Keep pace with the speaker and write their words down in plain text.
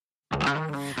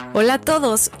Hola a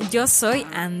todos, yo soy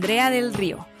Andrea del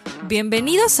Río.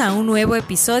 Bienvenidos a un nuevo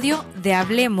episodio de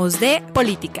Hablemos de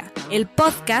Política, el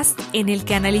podcast en el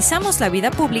que analizamos la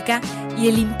vida pública y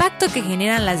el impacto que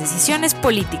generan las decisiones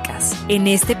políticas. En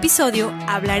este episodio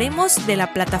hablaremos de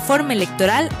la plataforma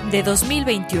electoral de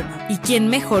 2021. ¿Y quién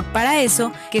mejor para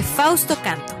eso que Fausto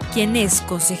Canto, quien es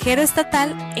consejero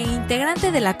estatal e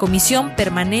integrante de la Comisión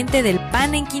Permanente del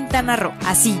PAN en Quintana Roo?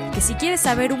 Así que si quieres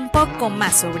saber un poco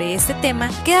más sobre este tema,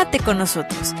 quédate con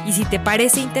nosotros. Y si te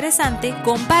parece interesante,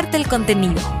 comparte el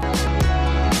contenido.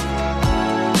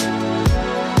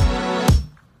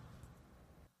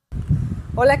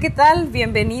 Hola, ¿qué tal?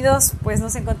 Bienvenidos. Pues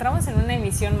nos encontramos en una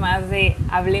emisión más de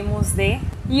Hablemos de...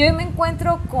 Y hoy me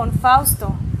encuentro con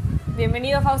Fausto.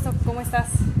 Bienvenido, Fausto, ¿cómo estás?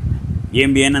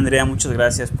 Bien, Andrea, muchas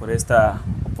gracias por esta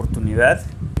oportunidad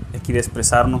aquí de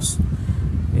expresarnos.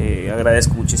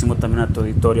 Agradezco muchísimo también a tu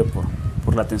auditorio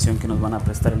por la atención que nos van a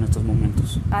prestar en estos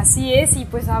momentos. Así es, y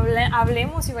pues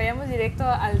hablemos y vayamos directo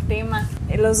al tema.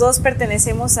 Los dos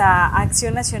pertenecemos a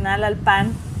Acción Nacional, al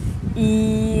PAN,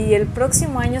 y el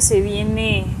próximo año se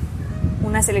viene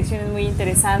unas elecciones muy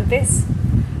interesantes.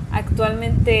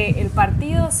 Actualmente el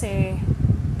partido se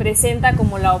presenta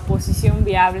como la oposición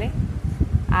viable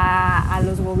a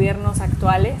los gobiernos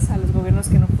actuales, a los gobiernos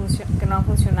que no han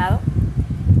funcionado.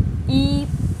 Y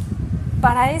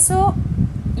para eso,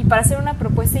 y para hacer una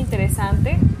propuesta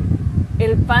interesante,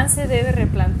 el PAN se debe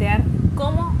replantear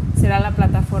cómo será la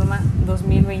plataforma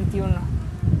 2021.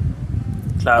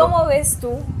 Claro. ¿Cómo ves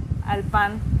tú al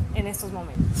PAN en estos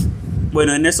momentos?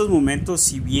 Bueno, en estos momentos,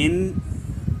 si bien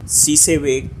sí se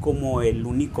ve como el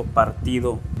único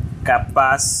partido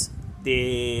capaz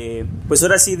de, pues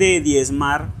ahora sí, de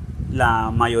diezmar la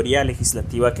mayoría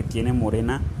legislativa que tiene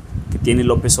Morena, que tiene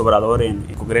López Obrador en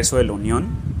el Congreso de la Unión,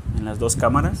 en las dos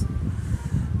cámaras,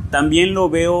 también lo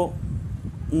veo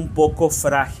un poco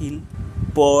frágil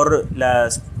por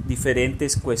las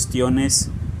diferentes cuestiones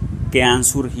que han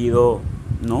surgido,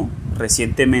 ¿no?,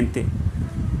 recientemente.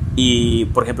 Y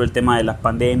por ejemplo el tema de la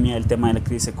pandemia, el tema de la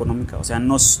crisis económica. O sea,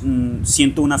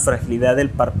 siento una fragilidad del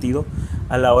partido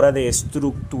a la hora de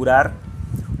estructurar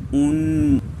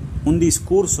un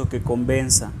discurso que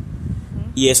convenza.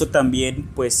 Y eso también,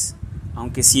 pues,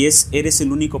 aunque sí eres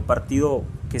el único partido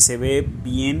que se ve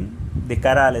bien de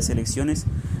cara a las elecciones,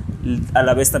 a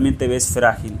la vez también te ves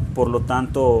frágil. Por lo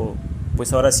tanto,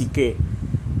 pues ahora sí que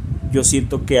yo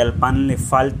siento que al PAN le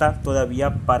falta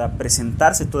todavía para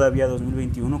presentarse todavía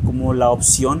 2021 como la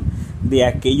opción de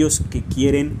aquellos que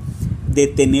quieren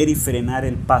detener y frenar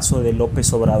el paso de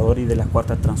López Obrador y de la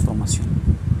Cuarta Transformación.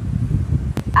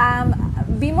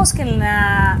 Vimos que en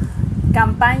la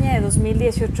campaña de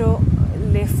 2018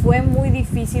 le fue muy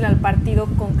difícil al partido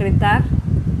concretar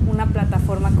una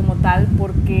plataforma como tal,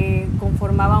 porque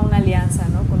conformaba una alianza,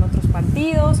 ¿no?, con otros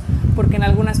partidos, porque en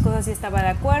algunas cosas sí estaba de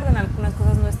acuerdo, en algunas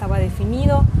cosas no estaba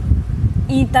definido.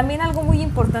 Y también algo muy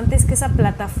importante es que esa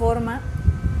plataforma,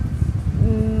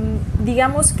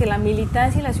 digamos que la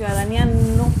militancia y la ciudadanía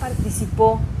no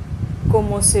participó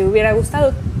como se hubiera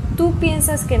gustado. ¿Tú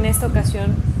piensas que en esta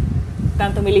ocasión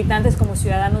tanto militantes como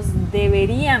ciudadanos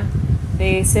deberían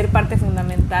de ser parte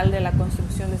fundamental de la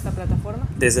construcción de esta plataforma?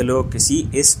 Desde luego que sí,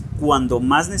 es cuando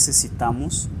más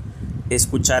necesitamos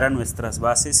escuchar a nuestras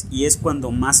bases y es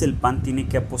cuando más el PAN tiene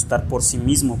que apostar por sí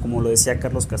mismo, como lo decía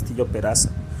Carlos Castillo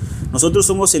Peraza. Nosotros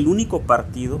somos el único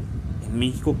partido en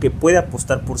México que puede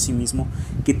apostar por sí mismo,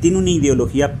 que tiene una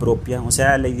ideología propia. O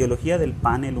sea, la ideología del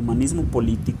PAN, el humanismo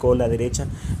político, la derecha,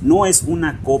 no es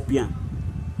una copia,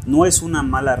 no es una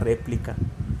mala réplica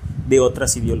de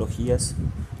otras ideologías.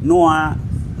 No ha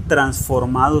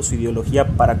transformado su ideología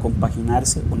para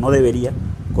compaginarse, o no debería,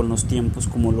 con los tiempos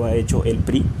como lo ha hecho el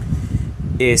PRI.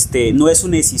 No es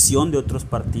una decisión de otros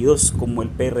partidos como el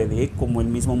PRD, como el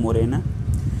mismo Morena.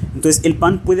 Entonces el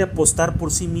PAN puede apostar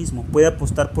por sí mismo, puede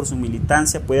apostar por su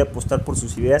militancia, puede apostar por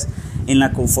sus ideas en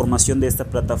la conformación de esta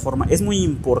plataforma. Es muy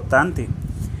importante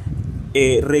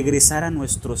regresar a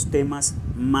nuestros temas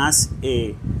más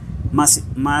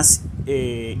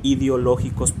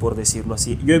ideológicos, por decirlo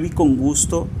así. Yo vi con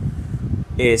gusto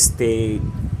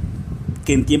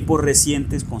que en tiempos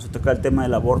recientes, cuando se toca el tema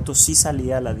del aborto, sí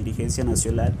salía la dirigencia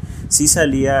nacional, sí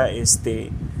salía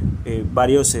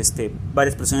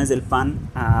varias personas del PAN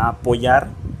a apoyar,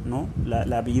 ¿no?,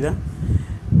 la vida,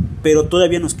 pero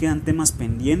todavía nos quedan temas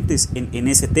pendientes en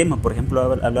ese tema. Por ejemplo,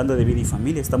 hablando de vida y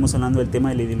familia, estamos hablando del tema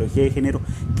de la ideología de género,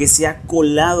 que se ha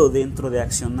colado dentro de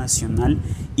Acción Nacional,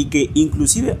 y que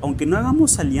inclusive, aunque no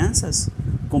hagamos alianzas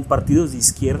con partidos de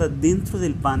izquierda, dentro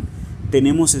del PAN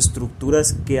tenemos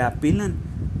estructuras que apelan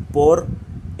por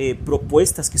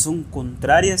propuestas que son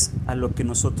contrarias a lo que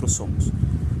nosotros somos.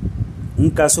 Un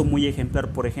caso muy ejemplar,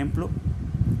 por ejemplo,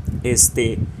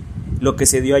 lo que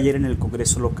se dio ayer en el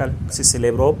Congreso local. Se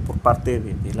celebró por parte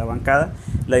de la bancada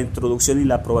la introducción y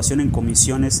la aprobación en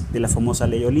comisiones de la famosa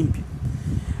Ley Olimpia.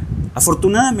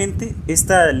 Afortunadamente,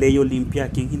 esta Ley Olimpia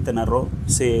aquí en Quintana Roo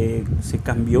se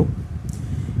cambió,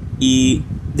 y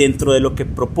dentro de lo que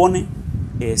propone,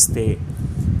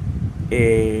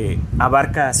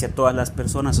 abarca hacia todas las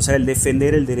personas, o sea, el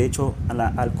defender el derecho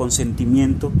al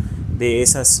consentimiento de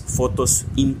esas fotos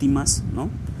íntimas, ¿no?,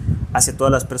 hacia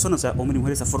todas las personas, o sea, hombres y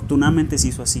mujeres. Afortunadamente se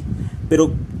hizo así,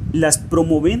 pero las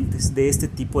promoventes de este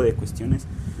tipo de cuestiones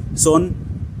son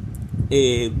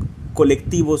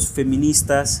colectivos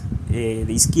feministas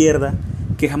de izquierda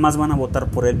que jamás van a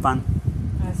votar por el PAN,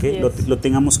 ¿okay? Lo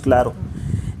tengamos claro,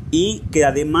 y que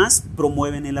además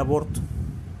promueven el aborto,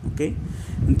 ¿okay?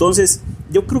 Entonces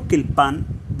yo creo que el PAN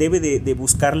debe de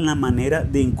buscar la manera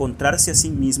de encontrarse a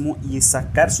sí mismo y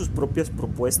sacar sus propias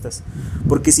propuestas,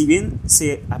 porque si bien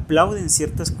se aplauden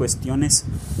ciertas cuestiones,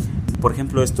 por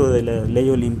ejemplo esto de la Ley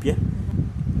Olimpia,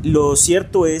 lo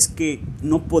cierto es que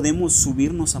no podemos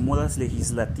subirnos a modas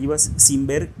legislativas sin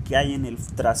ver qué hay en el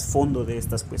trasfondo de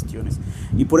estas cuestiones,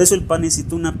 y por eso el PAN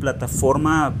necesita una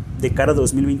plataforma de cara a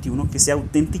 2021 que sea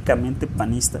auténticamente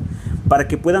panista, para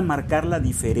que pueda marcar la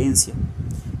diferencia.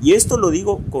 Y esto lo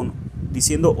digo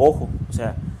diciendo, ojo, o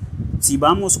sea, si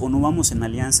vamos o no vamos en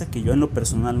alianza, que yo en lo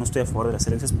personal no estoy a favor de las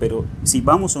alianzas, pero si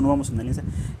vamos o no vamos en alianza,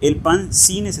 el PAN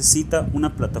sí necesita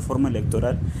una plataforma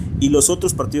electoral, y los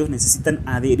otros partidos necesitan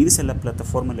adherirse a la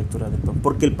plataforma electoral del PAN,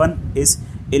 porque el PAN es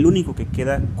el único que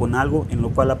queda con algo en lo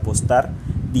cual apostar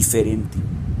diferente,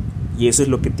 y eso es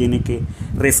lo que tiene que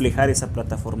reflejar esa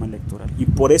plataforma electoral, y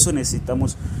por eso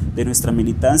necesitamos de nuestra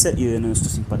militancia y de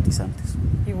nuestros simpatizantes.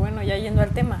 Y bueno, ya yendo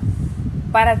al tema,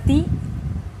 para ti,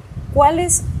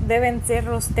 ¿cuáles deben ser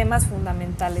los temas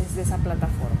fundamentales de esa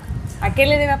plataforma? ¿A qué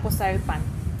le debe apostar el PAN?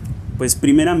 Pues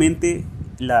primeramente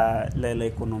la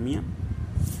economía.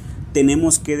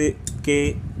 Tenemos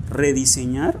que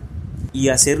rediseñar y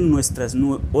hacer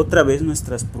otra vez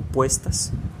nuestras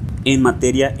propuestas en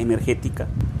materia energética,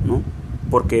 ¿no?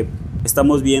 Porque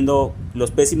estamos viendo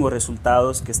los pésimos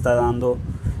resultados que está dando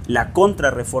la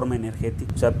contrarreforma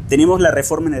energética. O sea, tenemos la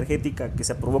reforma energética que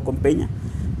se aprobó con Peña,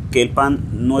 que el PAN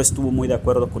no estuvo muy de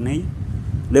acuerdo con ella.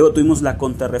 Luego tuvimos la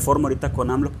contrarreforma ahorita con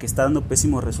AMLO, que está dando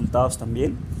pésimos resultados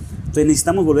también. Entonces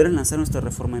necesitamos volver a lanzar nuestra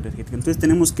reforma energética. Entonces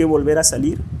tenemos que volver a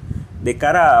salir de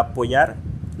cara a apoyar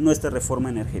nuestra reforma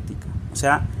energética. O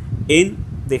sea, en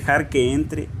dejar que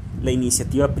entre la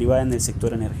iniciativa privada en el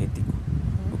sector energético.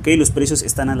 ¿Okay? Los precios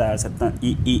están a la alza,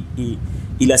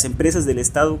 y las empresas del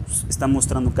Estado están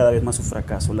mostrando cada vez más su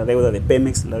fracaso. La deuda de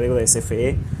Pemex, la deuda de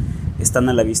CFE están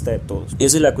a la vista de todos.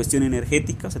 Esa es la cuestión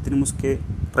energética. O sea, tenemos que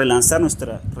relanzar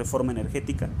nuestra reforma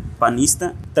energética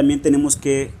panista. También tenemos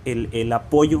que el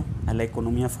apoyo a la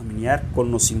economía familiar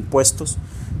con los impuestos.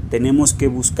 Tenemos que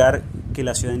buscar que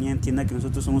la ciudadanía entienda que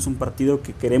nosotros somos un partido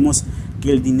que queremos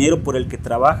que el dinero por el que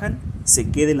trabajan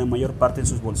se quede la mayor parte en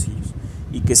sus bolsillos,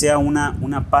 y que sea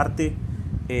una parte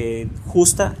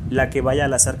justa la que vaya a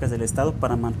las arcas del Estado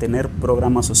para mantener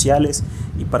programas sociales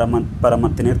y para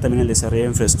mantener también el desarrollo de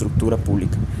infraestructura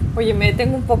pública. Oye, me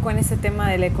detengo un poco en ese tema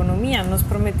de la economía. Nos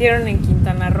prometieron en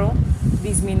Quintana Roo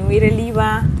disminuir el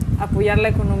IVA, apoyar la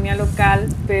economía local,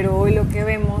 pero hoy lo que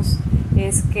vemos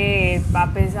es que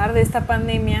a pesar de esta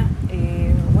pandemia,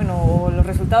 los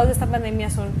resultados de esta pandemia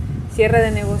son cierre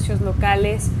de negocios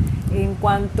locales.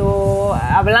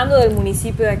 Hablando del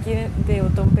municipio de aquí de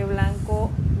Otompe Blanco,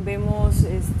 vemos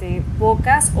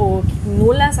pocas o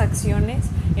nulas acciones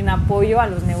en apoyo a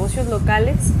los negocios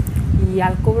locales y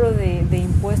al cobro de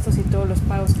impuestos y todos los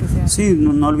pagos que se hacen. Sí,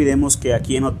 no olvidemos que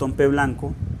aquí en Otompe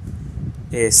Blanco,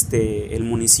 el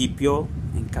municipio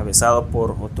encabezado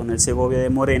por Otonel Segovia de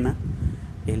Morena,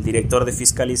 el director de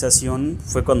fiscalización,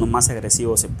 fue cuando más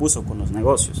agresivo se puso con los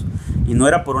negocios, y no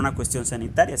era por una cuestión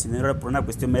sanitaria, sino era por una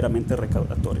cuestión meramente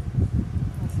recaudatoria.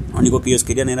 Lo único que ellos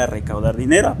querían era recaudar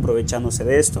dinero aprovechándose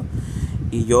de esto,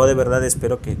 y yo de verdad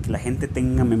espero que la gente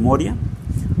tenga memoria,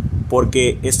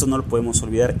 porque esto no lo podemos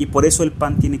olvidar, y por eso el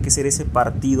PAN tiene que ser ese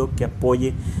partido que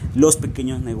apoye los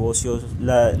pequeños negocios,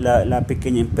 la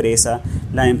pequeña empresa,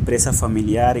 la empresa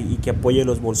familiar, y que apoye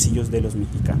los bolsillos de los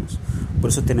mexicanos. Por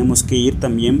eso tenemos que ir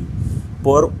también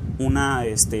por una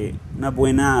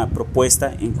buena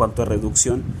propuesta en cuanto a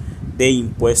reducción de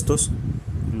impuestos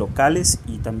locales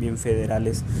y también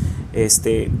federales.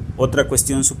 Otra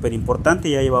cuestión súper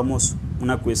importante, ya llevamos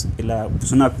una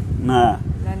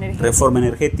reforma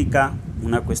energética,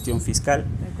 una cuestión fiscal,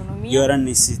 y ahora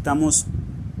necesitamos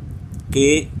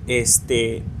que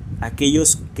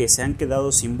aquellos que se han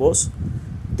quedado sin voz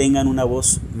tengan una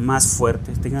voz más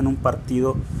fuerte, tengan un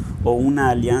partido o una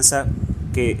alianza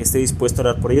que esté dispuesto a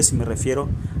orar por ellos, y me refiero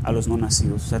a los no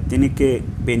nacidos. O sea, tiene que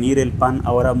venir el PAN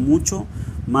ahora mucho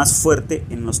más fuerte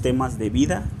en los temas de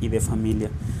vida y de familia.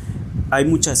 Hay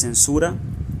mucha censura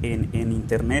en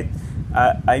internet,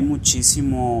 hay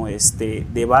muchísimo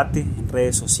debate en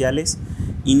redes sociales,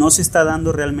 y no se está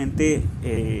dando realmente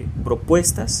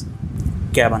propuestas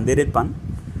que abandere el PAN,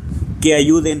 que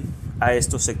ayuden a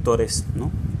estos sectores, ¿no?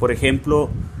 Por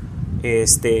ejemplo,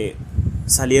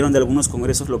 salieron de algunos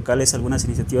congresos locales algunas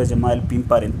iniciativas llamadas el PIN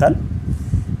parental,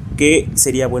 que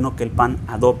sería bueno que el PAN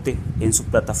adopte en su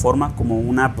plataforma como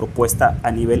una propuesta a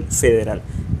nivel federal,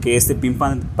 que este PIN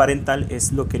parental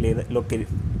es lo que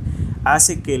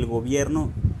hace que el gobierno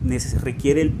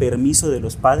requiere el permiso de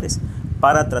los padres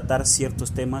para tratar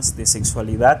ciertos temas de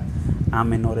sexualidad a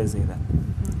menores de edad.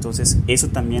 Entonces, eso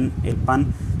también el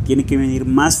PAN tiene que venir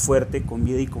más fuerte con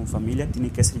vida y con familia,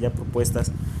 tiene que hacer ya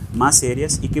propuestas más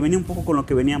serias, y que venga un poco con lo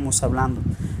que veníamos hablando.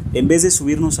 En vez de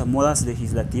subirnos a modas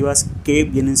legislativas que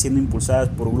vienen siendo impulsadas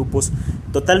por grupos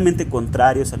totalmente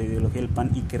contrarios a la ideología del PAN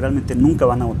y que realmente nunca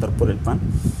van a votar por el PAN,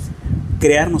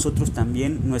 crear nosotros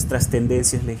también nuestras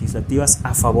tendencias legislativas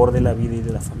a favor de la vida y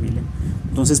de la familia.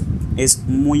 Entonces es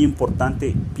muy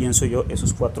importante, pienso yo,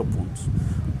 esos 4 puntos.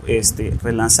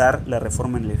 Relanzar la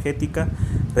reforma energética,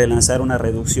 relanzar una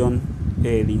reducción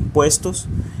de impuestos,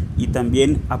 y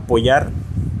también apoyar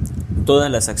todas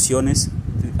las acciones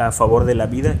a favor de la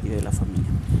vida y de la familia.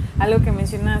 Algo que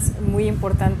mencionas muy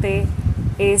importante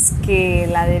es que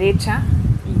la derecha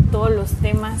y todos los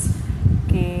temas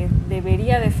que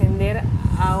debería defender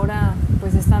ahora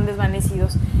pues están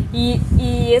desvanecidos, y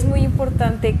es muy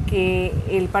importante que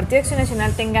el Partido Acción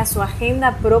Nacional tenga su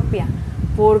agenda propia,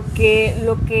 porque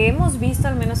lo que hemos visto,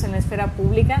 al menos en la esfera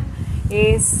pública,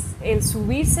 es el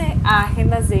subirse a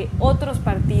agendas de otros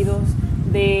partidos,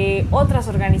 de otras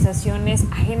organizaciones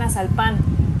ajenas al PAN,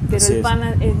 pero el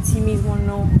PAN en sí mismo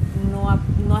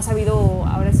no ha sabido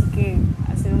ahora sí que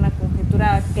hacer una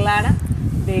conjetura clara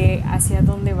de hacia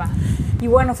dónde va. Y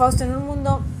bueno, Fausto, en un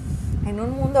mundo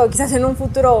quizás en un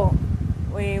futuro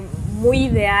muy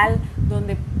ideal,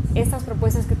 donde estas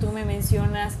propuestas que tú me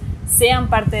mencionas sean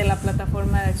parte de la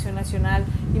plataforma de Acción Nacional,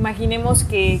 imaginemos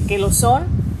que lo son.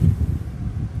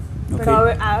 Okay. Pero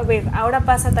a ver, ahora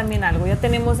pasa también algo. Ya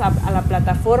tenemos a la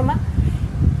plataforma,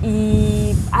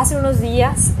 y hace unos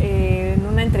días, en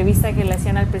una entrevista que le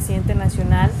hacían al presidente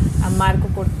nacional, a Marco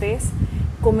Cortés,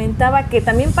 comentaba que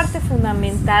también parte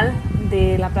fundamental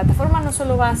de la plataforma no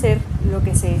solo va a ser lo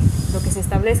que se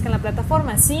establezca en la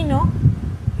plataforma, sino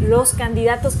los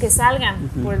candidatos que salgan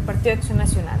por el Partido de Acción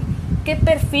Nacional. ¿Qué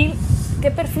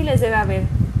perfiles debe haber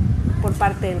por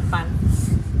parte del PAN?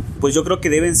 Pues yo creo que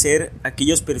deben ser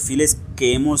aquellos perfiles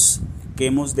que hemos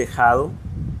dejado,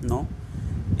 ¿no?,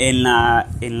 en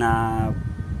la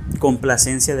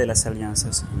complacencia de las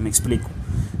alianzas. Me explico.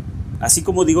 Así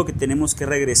como digo que tenemos que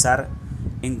regresar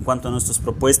en cuanto a nuestras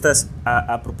propuestas,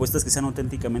 a propuestas que sean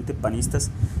auténticamente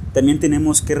panistas, también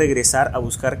tenemos que regresar a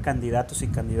buscar candidatos y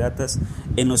candidatas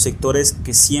en los sectores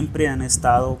que siempre han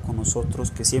estado con nosotros,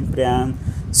 que siempre han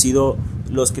sido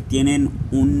los que tienen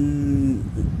un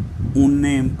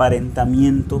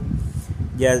emparentamiento,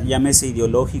 ya llámese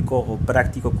ideológico o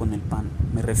práctico, con el PAN.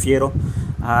 Me refiero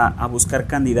a buscar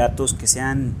candidatos que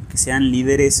sean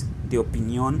líderes de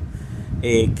opinión,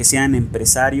 que sean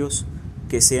empresarios,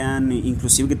 que sean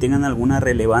inclusive que tengan alguna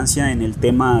relevancia en el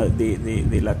tema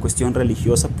de la cuestión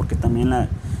religiosa, porque también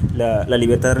la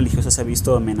libertad religiosa se ha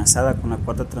visto amenazada con la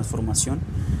Cuarta Transformación.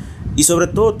 Y sobre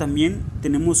todo también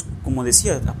tenemos, como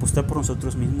decía, apostar por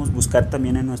nosotros mismos, buscar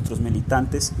también en nuestros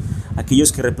militantes,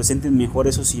 aquellos que representen mejor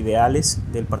esos ideales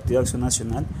del Partido de Acción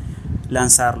Nacional,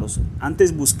 lanzarlos.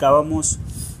 Antes buscábamos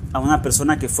a una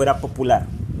persona que fuera popular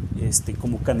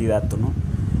como candidato, ¿no?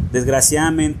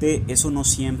 Desgraciadamente eso no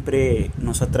siempre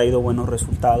nos ha traído buenos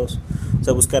resultados. O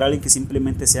sea, buscar a alguien que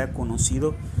simplemente sea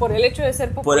conocido por el hecho de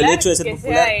ser popular,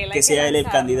 que sea él el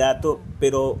candidato,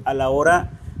 pero a la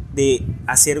hora de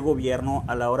hacer gobierno,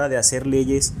 a la hora de hacer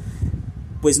leyes,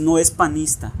 pues no es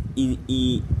panista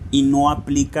y no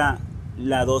aplica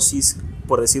la dosis,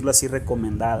 por decirlo así,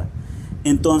 recomendada.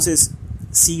 Entonces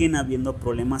siguen habiendo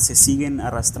problemas, se siguen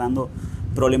arrastrando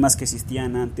problemas que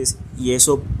existían antes, y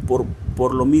eso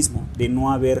por lo mismo de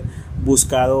no haber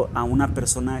buscado a una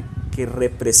persona que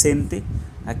represente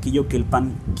aquello que el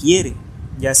PAN quiere,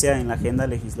 ya sea en la agenda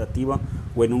legislativa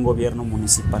o en un gobierno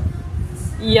municipal.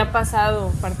 Y ha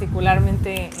pasado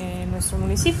particularmente en nuestro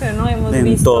municipio, ¿no? Hemos en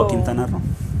visto todo Quintana Roo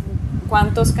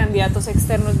cuántos candidatos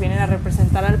externos vienen a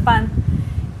representar al PAN,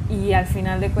 y al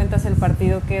final de cuentas el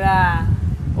partido queda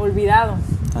olvidado.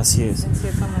 Así es. En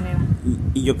cierta manera.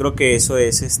 Y yo creo que eso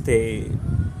es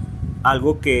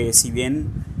algo que, si bien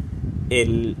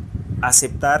el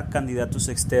aceptar candidatos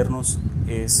externos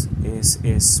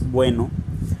es bueno,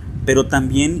 pero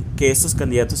también que estos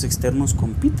candidatos externos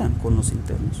compitan con los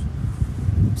internos.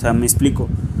 O sea, me explico,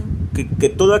 que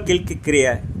todo aquel que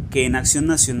crea que en Acción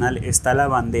Nacional está la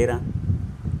bandera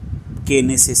que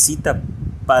necesita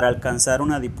para alcanzar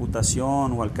una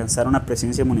diputación o alcanzar una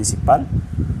presidencia municipal,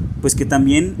 pues que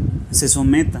también se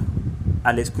someta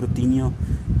al escrutinio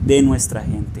de nuestra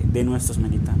gente, de nuestros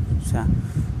militantes. O sea,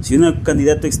 si un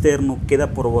candidato externo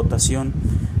queda por votación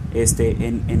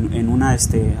en una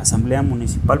asamblea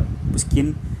municipal, pues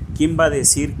 ¿quién va a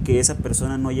decir que esa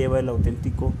persona no lleva el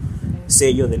auténtico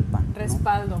sello del PAN?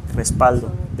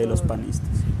 Respaldo de los panistas.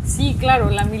 Sí,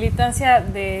 claro, la militancia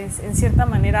en cierta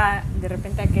manera de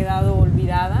repente ha quedado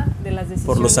olvidada de las decisiones.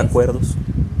 Por los acuerdos.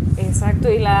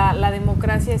 Exacto, y la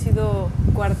democracia ha sido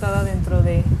coartada dentro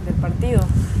del partido.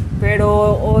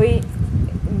 Pero hoy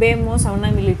vemos a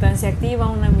una militancia activa,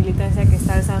 una militancia que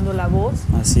está alzando la voz.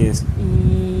 Así es.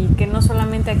 Y que no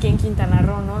solamente aquí en Quintana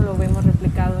Roo, ¿no? Lo vemos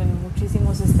replicado en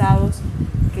muchísimos estados,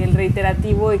 que el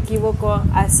reiterativo equívoco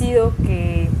ha sido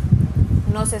que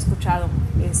no se ha escuchado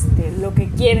lo que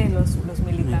quieren los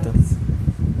militantes.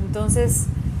 Entonces,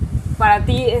 para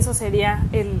ti eso sería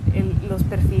los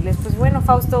perfiles. Pues bueno,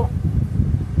 Fausto,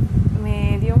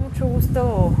 me dio mucho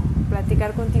gusto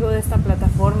platicar contigo de esta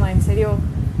plataforma. En serio,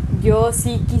 yo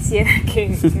sí quisiera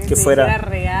que se fuera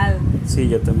real. Sí,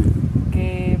 yo también.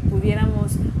 Que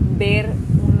pudiéramos ver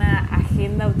una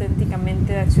agenda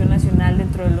auténticamente de Acción Nacional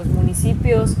dentro de los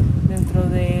municipios, dentro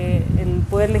del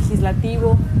poder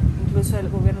legislativo, incluso el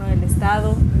gobierno del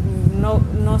estado.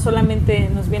 No solamente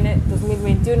nos viene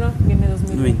 2021, viene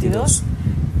 2022.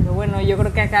 Pero bueno, yo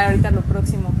creo que acá ahorita lo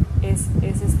próximo es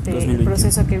el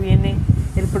proceso que viene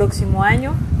el próximo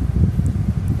año.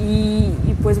 Y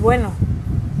pues bueno,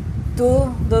 ¿tú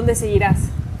dónde seguirás?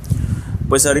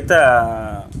 Pues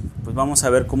ahorita pues vamos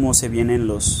a ver cómo se vienen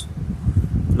los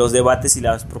debates y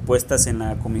las propuestas en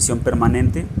la comisión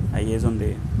permanente. Ahí es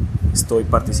donde estoy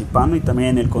participando, y también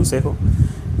en el consejo,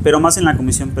 pero más en la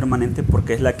comisión permanente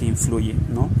porque es la que influye,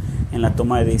 ¿no?, en la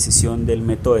toma de decisión del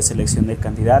método de selección de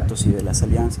candidatos y de las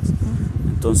alianzas.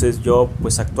 Entonces yo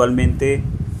pues actualmente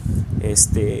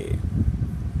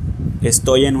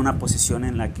estoy en una posición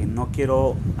en la que no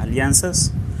quiero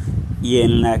alianzas y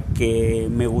en la que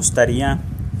me gustaría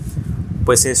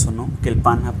pues eso, ¿no?, que el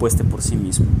PAN apueste por sí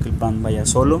mismo, que el PAN vaya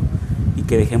solo y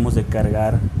que dejemos de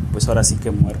cargar pues ahora sí que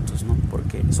muertos, ¿no?,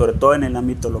 porque sobre todo en el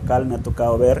ámbito local me ha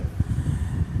tocado ver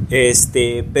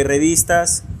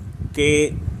perredistas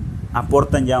que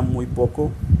aportan ya muy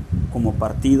poco como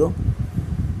partido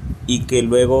y que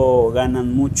luego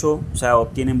ganan mucho, o sea,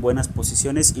 obtienen buenas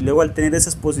posiciones, y luego al tener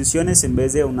esas posiciones, en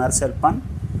vez de unarse al PAN,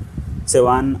 se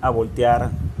van a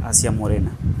voltear hacia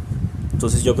Morena.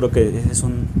 Entonces yo creo que ese es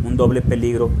un doble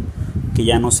peligro que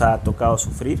ya nos ha tocado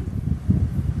sufrir,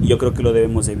 y yo creo que lo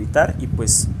debemos de evitar. Y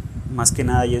pues más que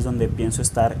nada ahí es donde pienso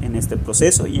estar en este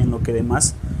proceso, y en lo que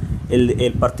demás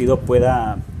el partido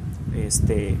pueda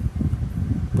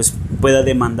pues pueda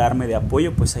demandarme de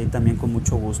apoyo, pues ahí también con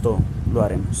mucho gusto lo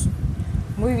haremos.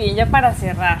 Muy bien, ya para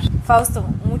cerrar, Fausto,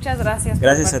 muchas gracias por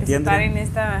participar en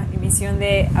esta emisión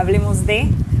de Hablemos de.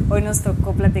 Hoy nos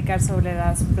tocó platicar sobre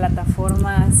la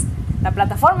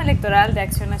plataforma electoral de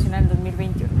Acción Nacional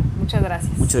 2021. Muchas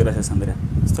gracias. Muchas gracias, Andrea.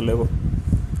 Hasta luego.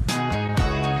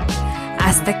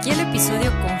 Hasta aquí el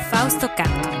episodio con Fausto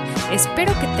Canto.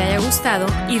 Espero que te haya gustado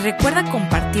y recuerda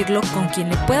compartirlo con quien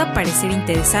le pueda parecer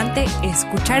interesante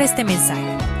escuchar este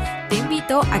mensaje. Te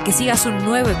invito a que sigas un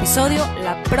nuevo episodio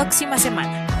la próxima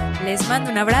semana. Les mando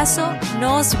un abrazo,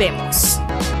 nos vemos.